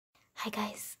Hi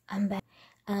guys, I'm back.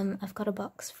 I've got a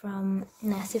box from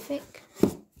Nacific,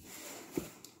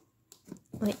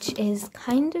 which is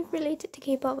kind of related to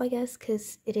K-pop, I guess,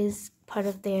 because it is part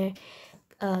of their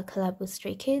collab with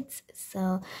Stray Kids.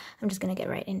 So I'm just gonna get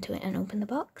right into it and open the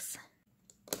box.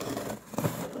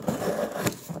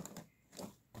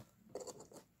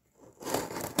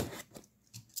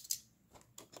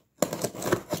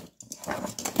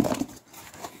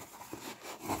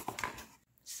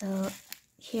 So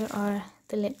here are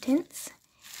the lip tints,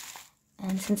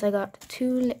 and since I got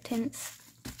 2 lip tints,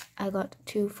 I got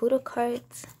 2 photo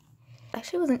cards. I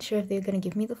actually wasn't sure if they were going to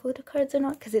give me the photo cards or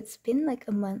not, because it's been like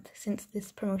a month since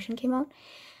this promotion came out,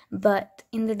 but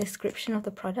in the description of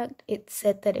the product it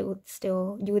said that you would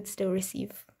still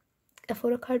receive a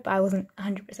photo card, but I wasn't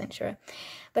 100% sure.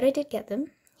 But I did get them.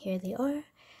 Here they are.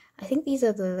 I think these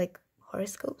are the like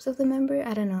horoscopes of the member.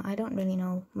 I don't know, I don't really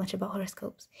know much about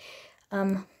horoscopes,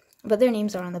 but their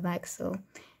names are on the back, so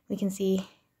we can see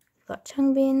we've got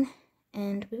Changbin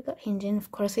and we've got Hyunjin.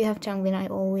 Of course we have Changbin. I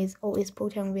always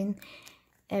pull Changbin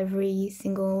every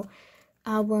single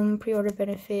album, pre-order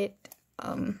benefit.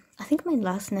 I think my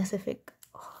last Nacific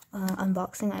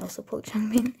unboxing I also pulled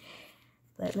Changbin.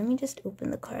 But let me just open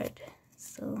the card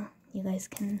so you guys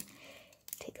can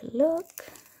take a look.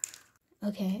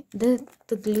 Okay, the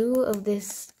glue of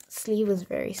this sleeve was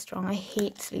very strong. I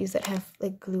hate sleeves that have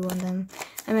like glue on them.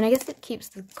 I mean, I guess it keeps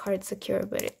the card secure,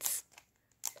 but it's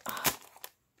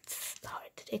hard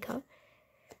to take out.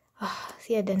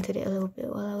 See, I dented it a little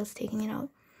bit while I was taking it out.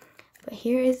 But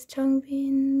here is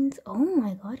Changbin's. Oh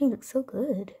my god, he looks so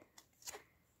good.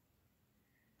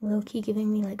 Low-key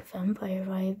giving me like vampire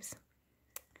vibes.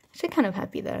 Actually kind of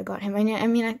happy that I got him. I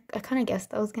mean, I kind of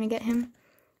guessed I was gonna get him,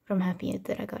 but I'm happy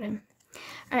that I got him.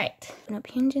 Alright, open up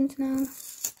Hyunjin's now.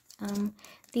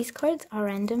 These cards are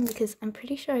random because I'm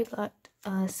pretty sure I got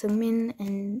Seungmin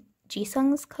and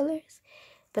Jisung's colors,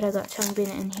 but I got Changbin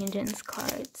and Hyunjin's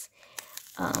cards.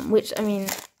 Which, I mean,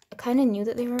 I kind of knew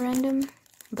that they were random,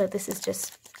 but this is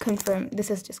just confirmed. This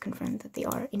has just confirmed that they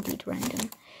are indeed random.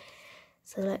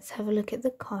 So let's have a look at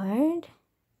the card.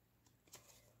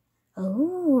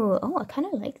 Oh, I kind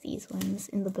of like these ones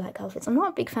in the black outfits. I'm not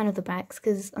a big fan of the backs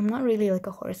because I'm not really like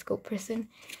a horoscope person,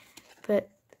 but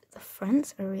the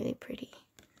fronts are really pretty.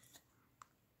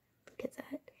 Look at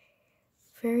that.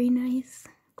 Very nice.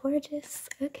 Gorgeous.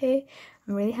 Okay,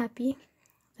 I'm really happy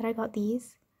that I got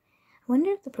these. I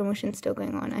wonder if the promotion's still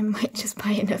going on. I might just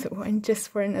buy another one just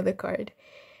for another card.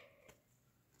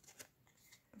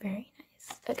 Very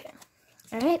nice. Okay.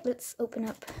 Alright, let's open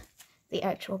up the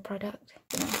actual product.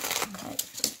 Okay.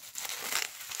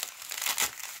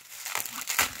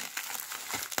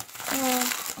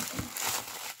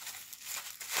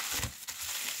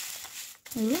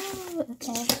 Ooh,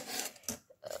 okay.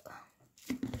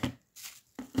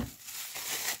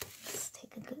 Let's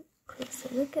take a good closer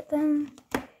look at them.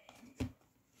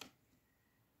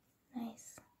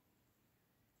 Nice.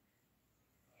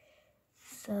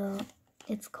 So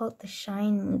it's called the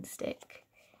Shine Mood Stick,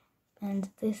 and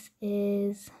this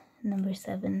is number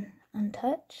 7,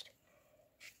 Untouched.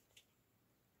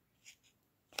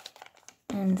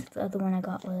 And the other one I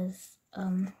got was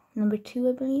number 2,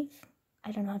 I believe.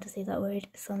 I don't know how to say that word,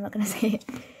 so I'm not gonna say it.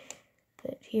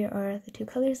 But here are the 2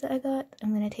 colors that I got.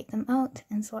 I'm gonna take them out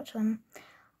and swatch them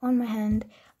on my hand.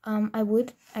 I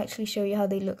would actually show you how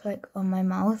they look like on my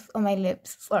mouth, on my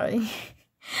lips, sorry.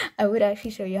 I would actually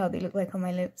show you how they look like on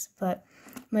my lips, but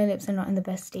my lips are not in the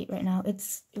best state right now.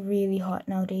 It's really hot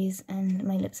nowadays and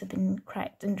my lips have been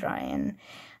cracked and dry, and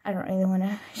I don't really want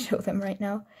to show them right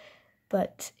now.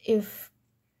 But if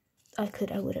I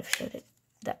could, I would have showed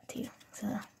that to you. So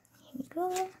here we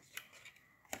go.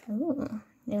 Ooh,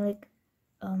 they're like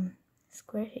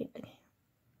square shaped.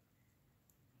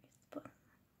 Okay.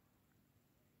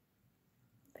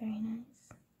 Very nice.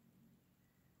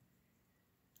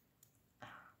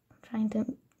 I'm trying to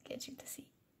get you to see.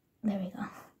 There we go.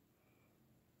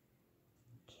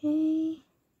 Okay.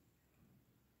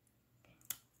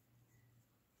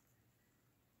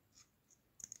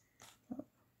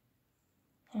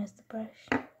 Here's the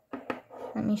brush.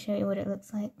 Let me show you what it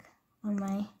looks like on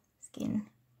my skin.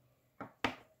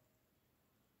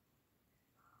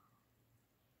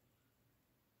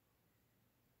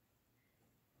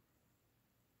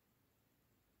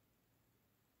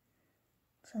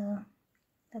 So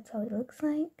that's how it looks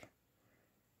like.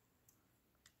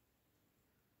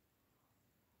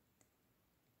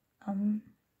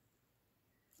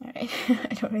 Alright,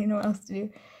 I don't really know what else to do.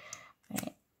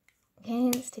 Alright,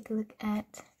 okay, let's take a look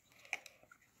at,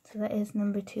 so that is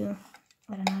number 2.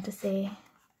 I don't know how to say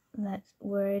that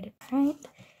word. Alright,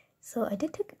 so I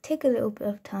did take a little bit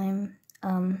of time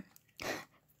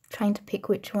trying to pick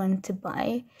which one to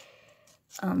buy,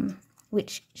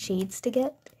 which shades to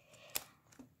get.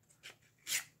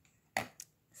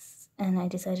 And I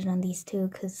decided on these two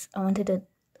because I wanted a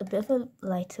bit of a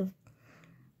lighter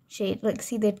shade. Like,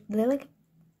 see, they're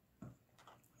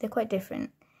quite different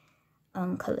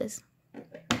colors.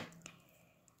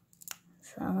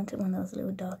 So I wanted one that was a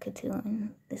little darker too,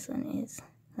 and this one is.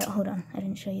 Oh, hold on, I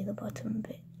didn't show you the bottom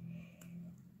bit.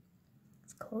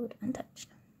 It's called Untouched.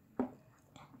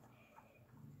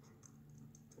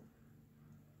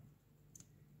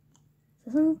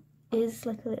 This one is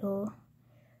like a little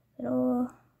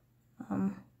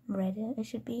redder. It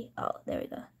should be. Oh, there we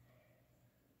go.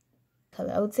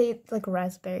 Color. I would say it's like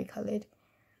raspberry colored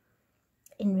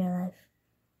in real life.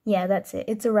 Yeah, that's it.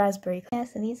 It's a raspberry. Yeah,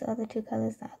 so these are the two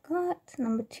colors that I got.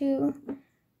 Number 2,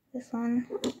 this one,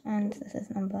 and this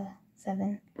is number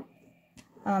 7.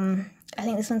 I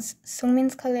think this one's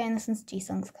Sungmin's color and this one's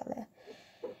Jisung's color.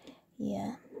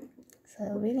 Yeah,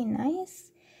 so really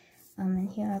nice.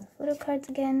 And here are the photo cards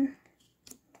again.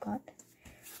 Got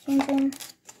Hyunjin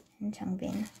and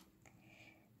Changbin.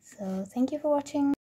 So thank you for watching.